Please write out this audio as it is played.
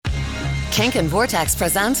Kink and Vortex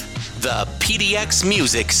present the PDX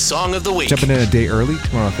Music Song of the Week. Jumping in a day early,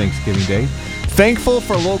 tomorrow Thanksgiving Day. Thankful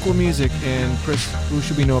for local music. And Chris, who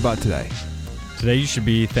should we know about today? Today you should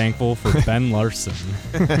be thankful for Ben Larsen.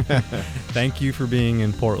 Thank you for being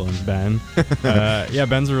in Portland, Ben.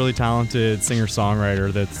 Ben's a really talented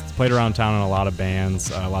singer-songwriter that's played around town in a lot of bands,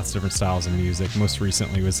 lots of different styles of music. Most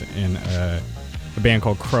recently was in a band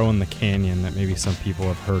called Crow in the Canyon that maybe some people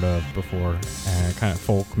have heard of before, kind of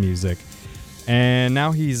folk music. And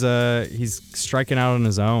now he's striking out on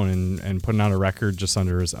his own and putting out a record just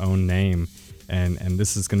under his own name. And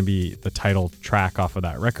this is going to be the title track off of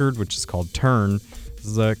that record, which is called Turn. This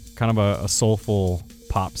is a kind of a soulful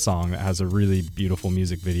pop song that has a really beautiful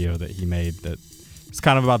music video that he made that is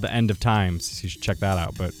kind of about the end of times. So you should check that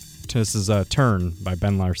out. But this is Turn by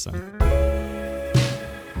Ben Larsen.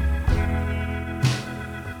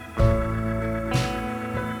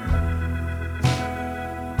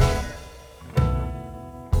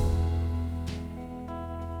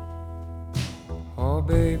 Oh,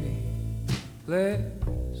 baby. Let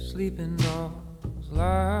sleeping dogs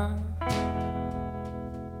lie.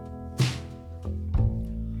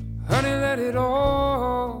 Honey, let it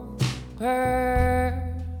all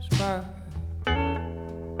pass by.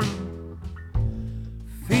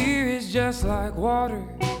 Fear is just like water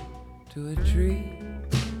to a tree.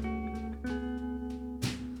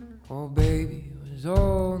 Oh, baby, it was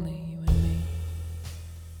only you and me.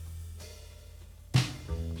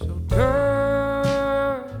 So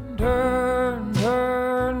turn, turn,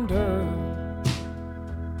 turn, turn.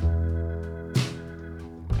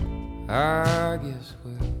 I guess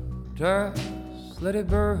we'll just let it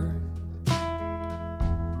burn.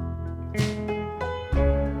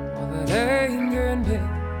 All that anger and pain,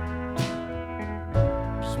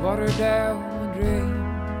 just water down the drain.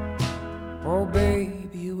 Oh,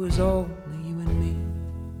 baby, it was only you and me.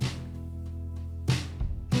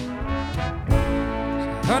 So,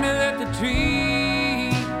 honey, let the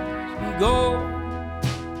trees be gold.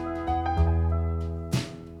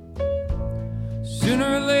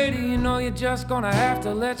 Sooner or later, you know you're just gonna have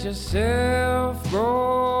to let yourself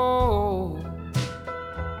grow.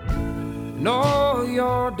 Know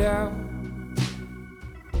your doubt,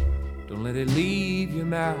 don't let it leave your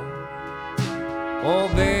mouth. Oh,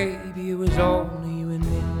 baby, it was only you and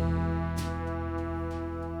me.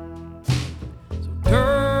 So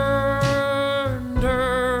turn,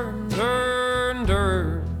 turn, turn,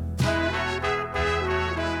 turn.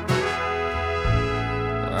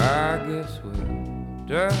 I guess we'll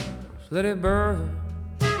just let it burn.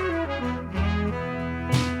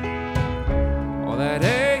 All that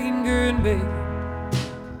anger and pain,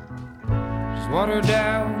 just water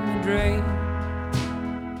down the drain.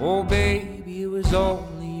 Oh, baby, it was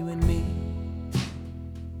only you and me.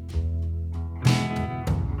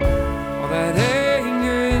 All that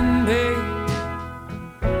anger and pain,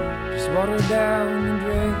 just water down the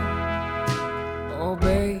drain. Oh,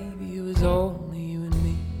 baby, it was only you and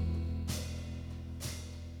me.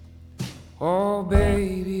 Oh,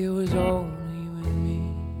 baby, it was only you and me.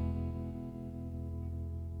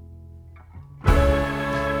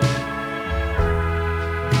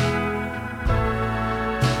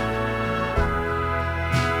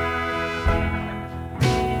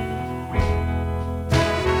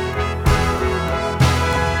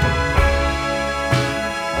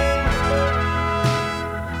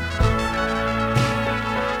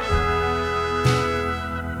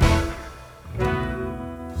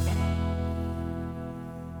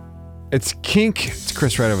 It's Kink. It's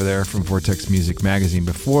Chris right over there from Vortex Music Magazine.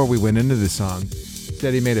 Before we went into this song,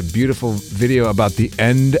 Daddy made a beautiful video about the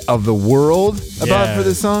end of the world for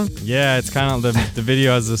this song. Yeah, it's kind of the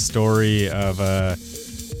video has a story of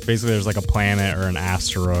basically there's like a planet or an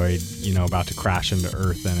asteroid, about to crash into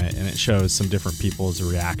Earth in it, and it shows some different people's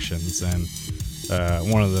reactions. And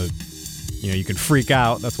one of the, you could freak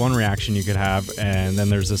out. That's one reaction you could have. And then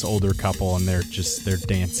there's this older couple, and they're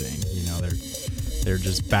dancing. They're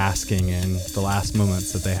just basking in the last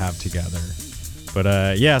moments that they have together. But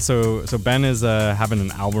so Ben is having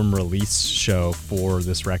an album release show for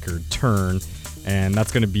this record, Turn, and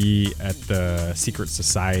that's going to be at the Secret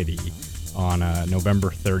Society on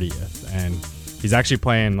November 30th. And he's actually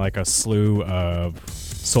playing like a slew of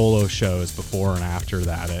solo shows before and after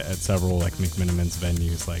that at several like McMiniman's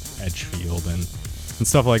venues like Edgefield and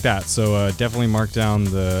stuff like that. So definitely mark down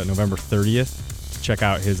the November 30th. Check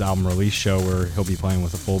out his album release show where he'll be playing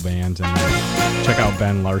with a full band, and check out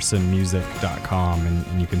benlarsenmusic.com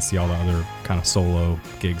and you can see all the other kind of solo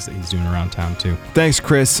gigs that he's doing around town too. Thanks,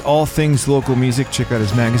 Chris. All things local music. Check out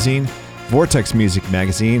his magazine, Vortex Music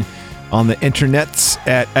Magazine, on the internets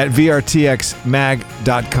at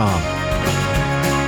vrtxmag.com.